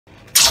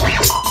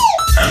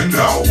And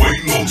now,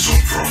 Wayne Lonesome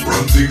from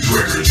Run Things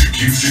Records in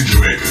Kingston,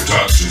 Jamaica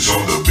talks to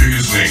some of the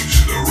biggest names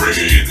in the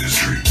reggae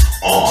industry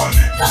on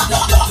the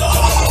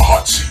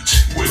Hot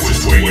Seat with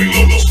Wayne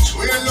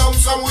Lonesome. Wayne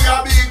Lonesome, we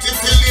are beating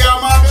till the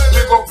man.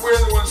 Make up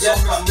Wayne Lonesome.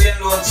 Yes, man,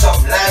 Wayne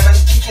Lonesome, live and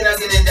kicking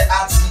again in the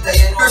Hot Seat,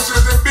 you know. This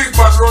is the big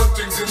man Run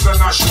Things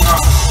International.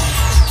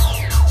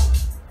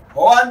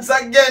 Once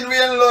again,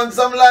 Wayne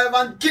Lonesome live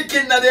and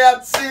kicking at the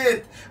Hot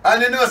Seat.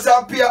 And you know,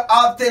 so pure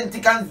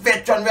authentic and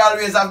veteran, we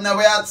always have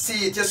never had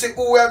seat. You see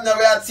who we have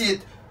never had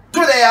seat?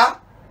 Today,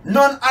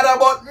 none other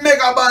but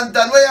Megga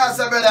Banton. What you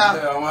say,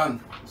 brother? Yeah, man.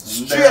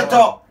 Straight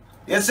up.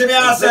 You see me,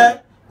 I say?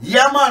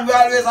 Yeah, man, we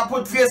always have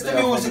put face to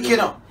music, you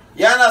know.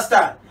 You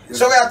understand? Yeah.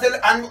 So we are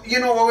telling, and you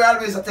know what we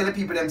always tell the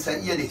people, them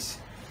say, hear this.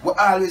 We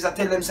always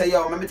tell them, say,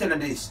 yo, let me tell you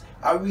this.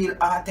 A real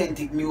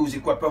authentic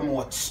music we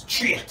promote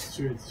straight.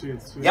 You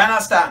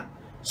understand?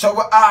 So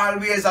we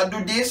always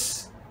do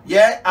this.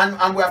 Yeah,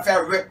 and we have to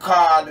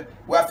record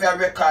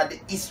the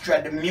history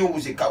of the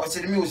music. I would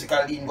say the musical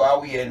didn't go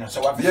away, you know,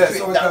 so we have to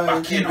so that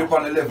back, keep it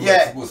on the level.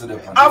 Yeah,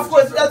 of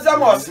course, that's a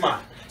must, man.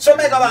 So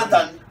Megga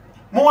Banton,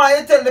 more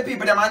I tell the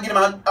people them and give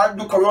them a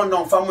look around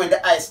now from when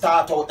the eyes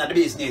start out in the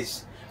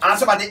business. And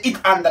somebody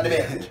hit under the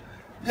bed.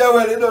 Yeah,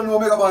 well, you don't know,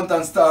 Megga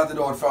Banton started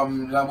out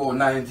from about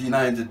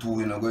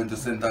 1992, you know, going to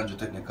St. Andrew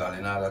Technical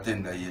in all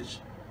tender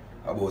age.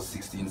 About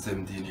 16,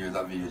 17 years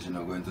of age, you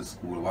know, going to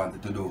school,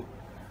 wanted to do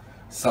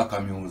soccer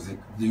music.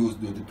 They used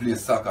to play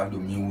soccer and do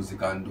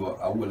music and do a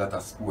whole lot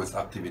of sports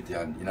activity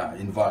and, you know,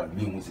 involve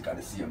music at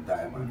the same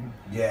time. And,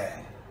 yeah.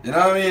 You know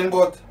what I mean?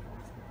 But,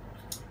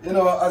 you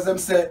know, as them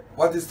say,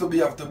 what is to be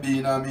have to be,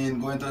 you know what I mean?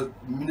 Going to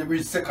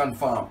reach second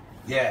farm.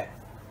 Yeah.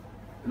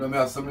 You know, me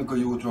have some little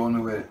youth around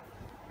the way.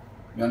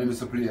 Me and them used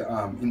to play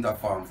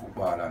inter-farm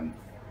football and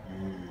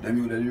them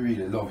you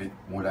really love it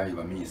more than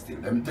even me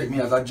still. Them take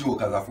me as a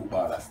joke as a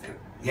footballer still.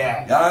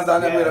 Yeah. You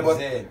understand them? Yeah,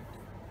 But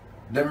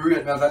them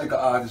rate me as a little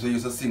artist who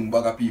used to sing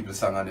bag of people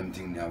song and them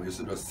thing now. We used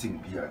to just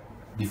sing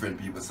different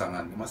people song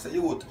and they must say,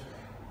 you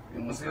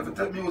must say, you have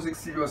to take music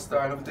serious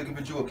style, you have to take it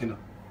for joke, you know.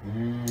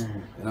 You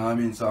know what I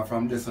mean? So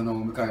from this on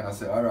now, I kind of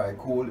say, alright,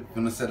 cool.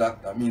 You know, say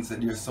that means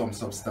that there's some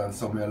substance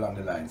somewhere along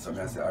the line. So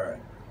I say, alright,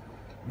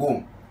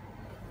 boom.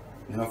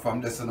 You know, from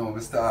this on now,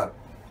 we start.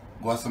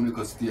 Got some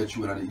little stage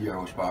tune at the ear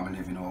house part I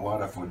live, you know,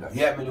 Waterford. That.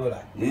 Yeah, I know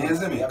that. You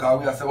see me? Because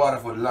we have to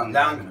Waterford long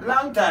time. You know?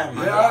 Long time,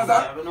 man.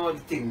 Yeah, I know the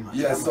thing, man.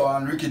 Yeah, so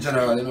and Ricky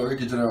General, you know,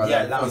 Ricky General.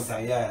 Yeah, long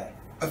time, yeah.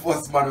 The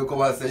first man will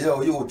come and say,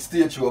 yo, you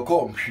stage show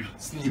come,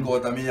 sneak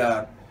out of me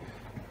yard,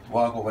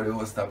 walk over the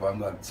house stop and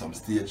got some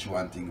stage show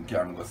and thing,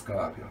 carry me go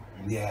Scorpio.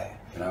 Yeah.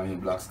 You know what I mean?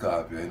 Black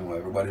Scorpio, you know,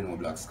 everybody know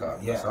Black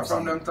Scorpio. Yeah, so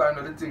from them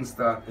time, the things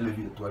start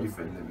elevate to a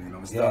different level, you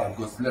know. I start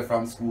because left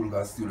from school,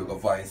 got studio, got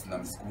voice in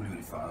my school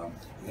uniform.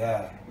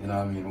 Yeah. You know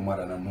what I mean? My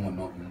mother don't know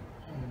nothing.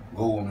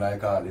 Go home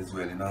like all is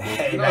well, you know.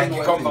 Hey, like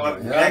you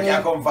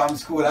come from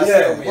school,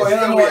 yeah, but you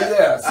know what,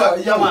 yeah. So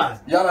yeah, man.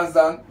 You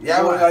understand?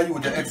 Yeah, man. You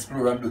to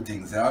explore and do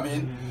things, you know what I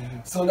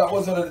mean? So that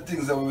was one of the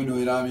things that we were doing,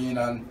 you know what I mean?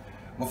 And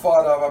my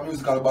father have a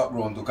musical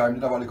background too, because he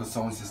did have a little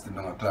sound system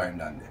on a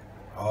Clarendon there.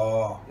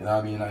 Oh. You know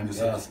what I mean? I used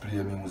to just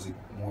play music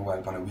more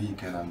while on the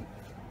weekend and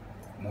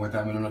more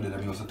time I don't know that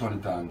I used to turn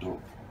it on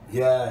too.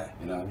 Yeah.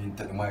 You know what I mean?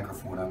 Take the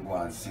microphone and go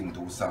and sing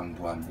to a song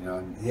to one, you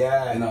know?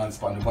 Yeah. Enhance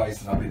the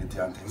voice and ability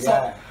and things.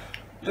 Yeah. So,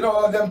 you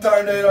know, them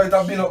time there, you know, it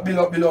have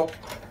build up.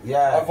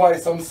 Yeah. A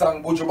voice, some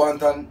song, Megga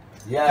Banton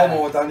come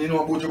out and you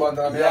know Megga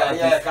Banton be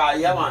artist.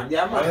 Yeah, man. And,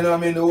 you know what I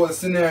mean? The whole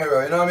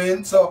scenario, you know what I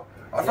mean? So,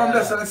 from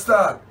there, so let's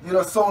start. You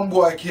know, sound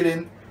boy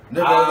killing,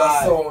 never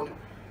ever sound.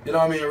 You know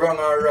what I mean? Wrong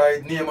or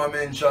right, name I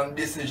mention,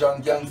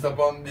 decision, gangster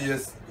on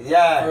bass.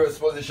 Yeah.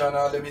 First position,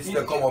 all the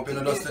mistake come up, you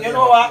know, just you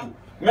know what?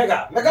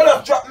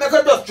 Megga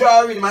just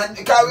draw in, man.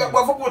 Because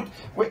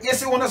you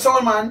see one of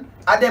sound, man,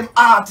 and them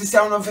artists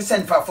are not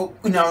sent for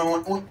in a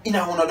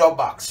one of the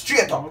box.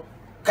 Straight up.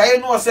 Because you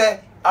know, say,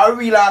 a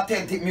real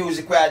authentic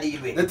music we are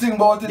dealing with. The thing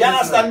about it you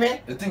understand me?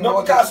 The thing no,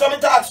 about because some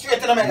talk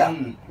straight to the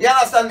Megga. You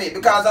understand me?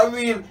 Because a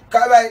real,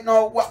 because right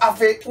now, we have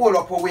to hold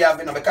up what we have,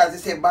 you know, because they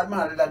say, bad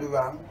man that do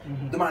wrong.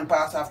 The man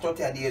pass after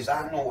 30 days,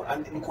 I know,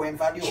 and we go in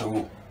for you.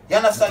 Sure. You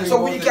understand?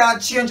 So we can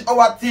change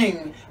our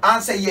thing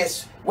and say,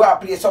 yes, we are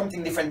play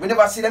something different. We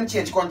never see them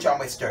change country and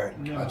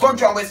western. Yeah.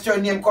 Country and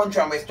western name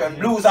country and western.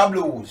 Blues are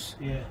blues.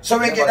 Yeah. So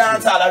reggae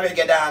dancehall are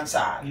reggae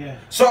dancehall. Yeah.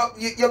 So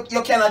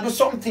you cannot do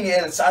something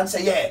else and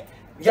say, yeah.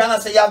 You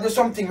understand? You have to do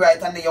something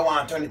right and then you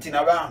want to turn it in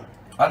around.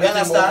 And you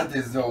understand? It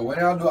is though, when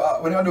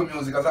you do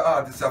music as an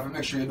artist, you have to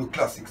make sure you do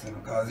classics, you know,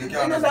 because you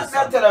can't just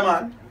tell them,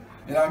 man.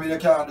 You know what I mean? You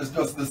can't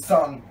just the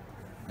song.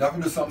 You have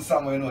to do some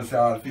song where you know say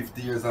all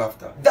 50 years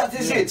after. That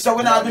is it. So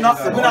we not do no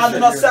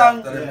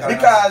song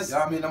because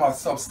I mean, have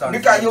substance.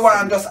 Because you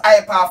want just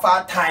hype off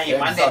our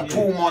time and then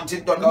 2 months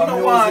it done. We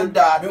don't want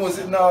that.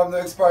 Music now have no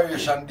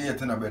expiration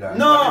date, you know, brother.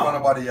 No.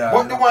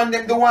 But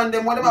the one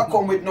them whatever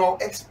come with no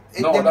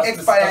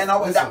expire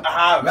now with that.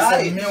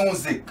 Right.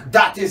 Music.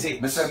 That is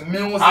it. Me say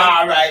music.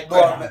 Alright,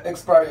 brother.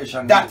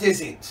 Expiration. That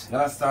is it. You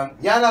understand?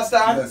 You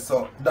understand? Yes,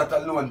 so that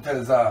alone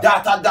tells all.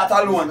 That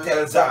alone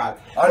tells all.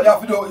 And you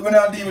have to do, when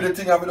you deal with the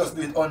thing, you have to just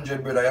do it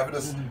 100, brother. You have to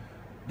just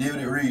They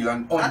with it real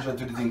and 100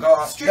 to the thing.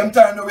 Cause them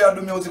time that we are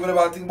doing music, we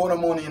never think about the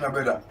money, you know,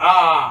 brother.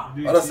 Ah.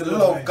 But that's the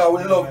love, cause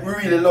we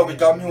really love it,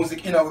 cause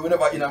music, you know, we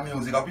never in a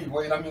music, and people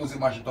in a music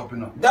mash it up, you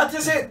know. That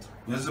is it.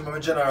 You see me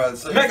general,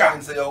 so Megga. you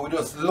can say, yo, we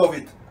just love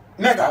it.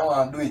 Megga. I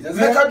want to do it. You see?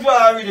 Make a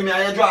draw with me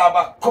and you draw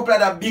back a couple of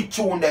that big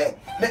tune there.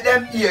 Let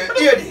them hear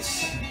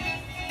this.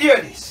 Hear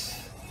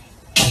this.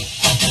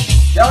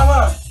 Yeah,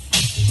 man.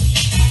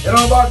 You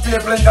know about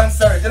people in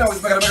concert, you know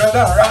what's making me go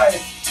down,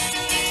 right?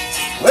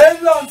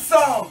 When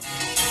Lonesome,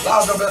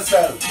 loud of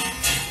yourself.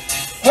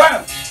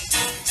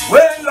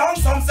 When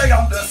Lonesome say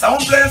I'm the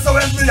sound player, so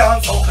when we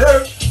are so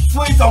clear.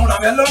 Sweet sound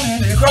and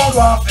melody, the crowd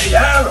want to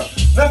hear.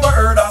 Never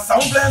heard a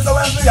sound player, so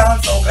when we are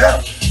so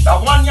clear. That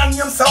one young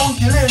sound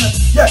killing,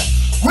 yeah.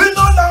 We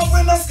no love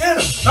with no skin,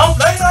 now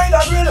play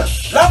neither grin.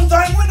 Long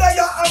time with the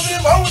ya have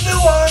been out the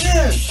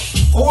warning.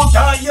 4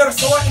 years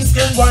so I can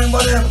skin going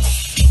but him.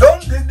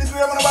 Don't dig the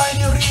grave and buy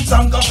the reach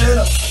and coffee.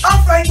 I'm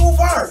flying too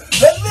far,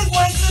 let me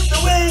go and clip the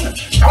wing.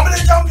 Come to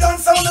the champion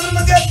sound and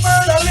them get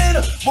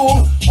murdered.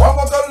 Boom, one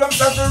more tell them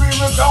set the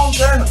real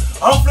counting.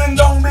 I'm fling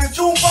down big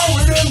too far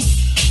with him.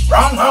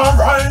 Wrong and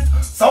right,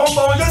 some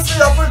boy you see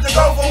a pretty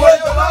come for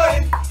where you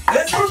like.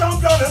 Let's go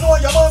champion, you know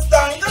you must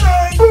die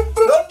tonight.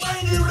 Don't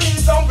mind the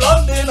reach and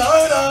blondie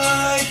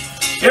night.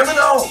 Hear me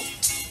now.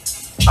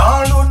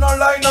 I do not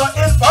like no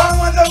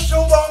informer, just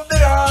show up the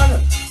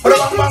hand.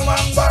 Bang, bang,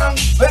 bang, bang.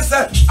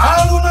 Listen,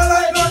 I do not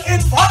like no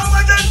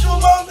informer, just show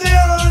up the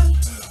hand.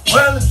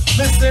 Well,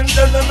 listen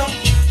to them now.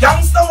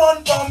 Gangsta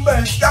one pump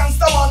bench,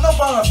 gangsta one no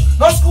pass.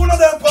 No school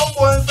of them pump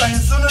boy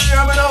fence, so you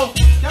hear me now.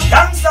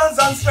 Gangsters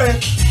and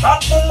straight,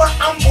 that pumpa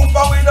and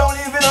pumpa we don't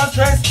even a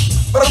trace.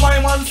 But my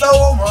man's a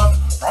woman,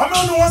 from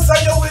your nose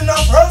side you in a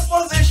first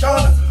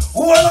position.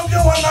 Who I love you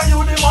and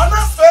you the man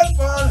a straight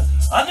man.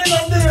 And then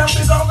I'm there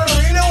because we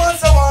really want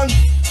someone.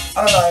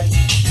 And I'm like,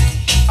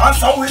 and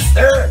so we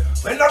stay.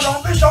 When the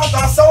round fish out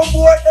and sound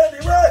boy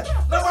anyway.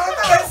 No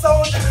matter the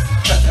sound.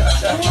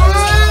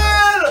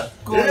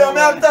 Well, you know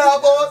me I talk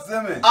about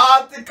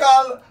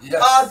article,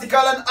 yes. article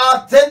and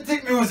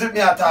authentic music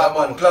me I talk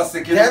Yeah, man,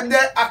 classic. You know? Them they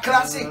a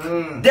classic.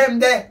 Them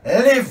they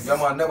live. Yeah,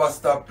 man, never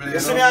stop playing. You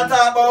see me I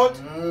talk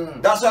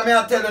about? That's what me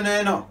I tell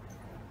you know.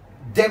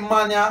 Them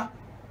man ya,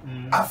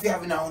 I feel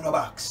having a no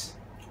box.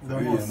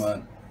 Real,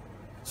 man.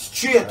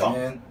 Straight up.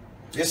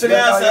 You see me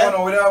yeah, I say? You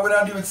know, we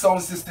don't deal with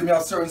sound system, you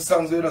have certain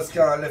songs we just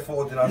can't left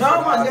out in a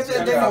No man,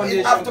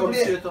 they have to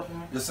play.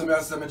 You see me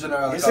I say, my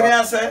general. You see me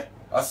I say?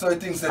 I saw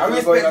things that I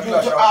respect you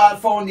to all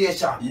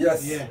foundation.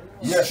 Yes. Yeah.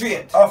 Yes.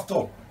 Straight.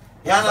 After.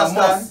 You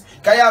understand?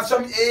 Because you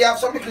have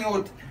some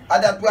youth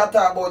that we are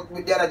talking about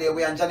with the other day,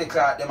 we and Johnny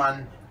Clark, them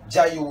and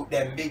Jai youth,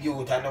 them big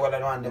youth, and all the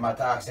one them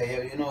attack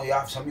say, you know, you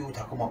have some youth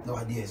that come up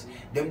nowadays.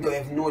 Them don't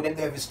even know, them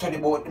don't even study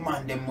about the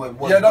man, them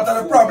yeah,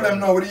 that's the problem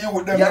now with the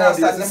youth, them you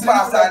nowadays.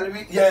 understand?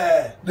 Them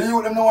Yeah. The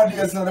youth, them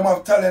nowadays, them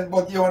have talent,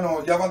 but you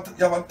know, you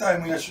have a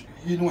time where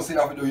you know, say you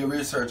have to do your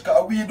research.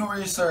 Because we do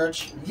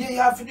research. Yeah, you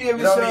have to do your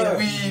You know research.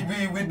 what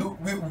I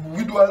mean?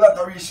 We do a lot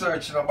of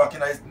research, you know, back in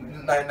the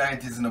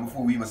 1990s, you know,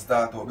 before we even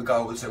start out,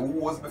 because we say, who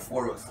was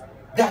before us?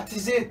 That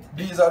is it.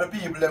 These are the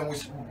people them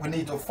which we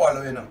need to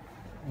follow, you know.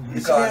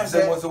 Because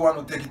them was the one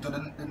who take it to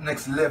the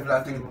next level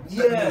and take it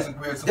to the music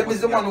where it's them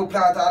is the one who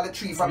plant all the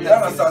tree from you the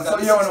understand? So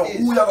you know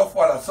who you gonna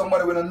follow?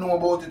 Somebody will know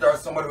about it or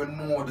somebody will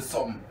know the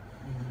something.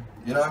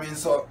 You know what I mean?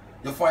 So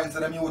you find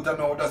them youth and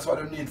know that's what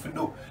they need to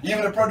do.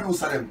 Even the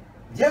producer them.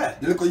 Yeah.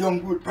 The little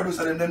young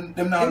producer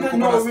them now look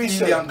no up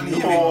research. and clean.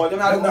 No, them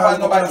not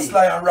look up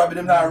Sly and Robbie,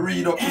 them now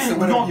read up to see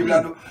what the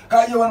people do.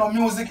 Because you know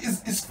music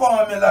is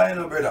formula, you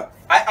know, brother.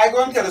 I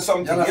go and tell you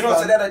something. You You know,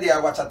 so the other day I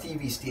watch a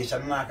TV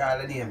station, I'm not call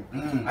the name.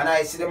 And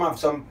I see them have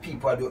some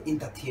people do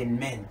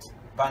entertainment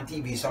on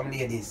TV, some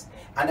ladies.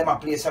 And them a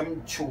play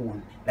some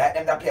tune, like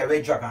them that play a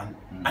Red Dragon.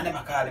 And them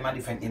a call them a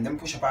different name. Them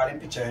push up all them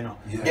picture, you know.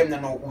 Yeah. Them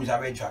don't know who's a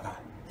Red Dragon.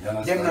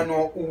 Them don't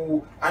know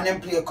who, and them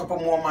play a couple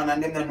more man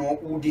and them don't know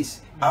who this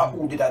or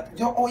who did that.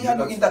 Oh, you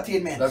do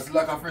entertainment. That's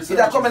like a first. If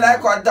that coming like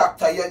a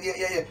doctor,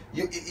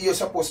 you're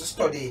supposed to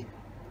study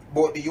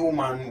about the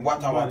human,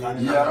 what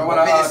and yeah, I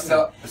want to ask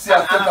you. See,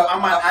 I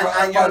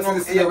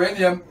think when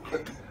you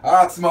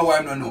ask my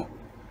wife, no, no.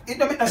 It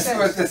don't make no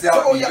sense.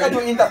 So, you can do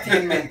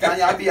entertainment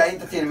and you be an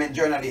entertainment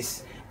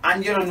journalist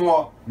and you don't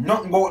know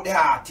nothing about the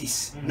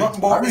artist, nothing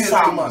about the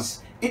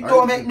songs. It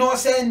don't make no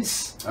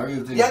sense.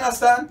 You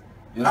understand?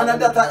 You know,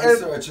 and that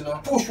research, you know?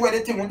 push where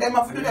the thing, them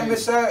have to do them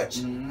research.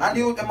 And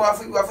you them have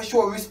to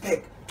show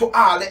respect to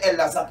all the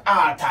elders at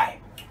all time.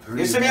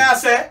 You see me I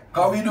say?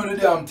 Because we do the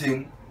damn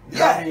thing. You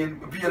know Yeah. what I mean?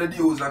 We pay the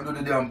dues and do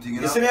the damn thing,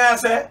 you know? You see me I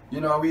say?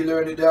 You know, we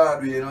learn it the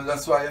hard way, you know,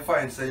 that's why you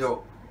find, say,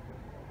 yo,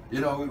 you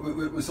know,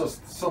 we're so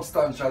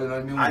substantial in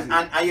our music.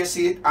 And you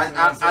see it? And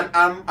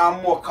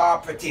I'm more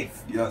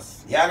cooperative.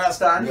 Yes. You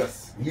understand?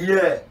 Yes.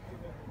 Yeah.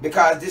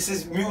 Because this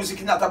is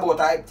music not about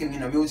hype thing, you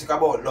know, music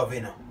about love,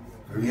 you know.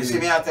 You see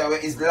me I tell you,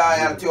 it's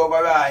loyalty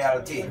over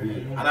royalty.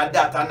 And at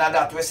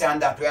that we say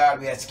and that we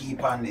always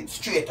keep on it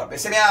straight up. You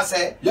see me I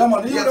say? Yeah,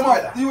 man, you yes,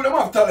 them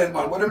have talent,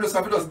 man, but them just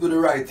have to just do the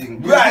right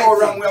thing. Right. There's no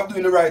wrong way of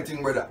doing the right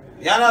thing, brother.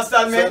 You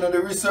understand me? So, you know,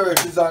 the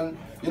research is and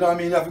You know what I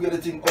mean? You have to get the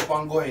thing up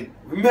and going.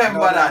 Remember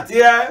you know that,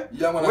 yeah?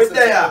 Yeah, man. With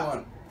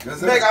there.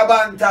 Megga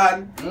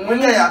Banton.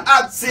 With there.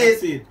 Hot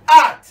seat.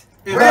 Hot.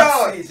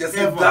 That seat. You see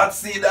that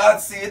seat?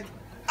 That seat.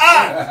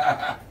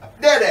 Hot.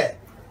 There.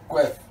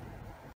 Quef.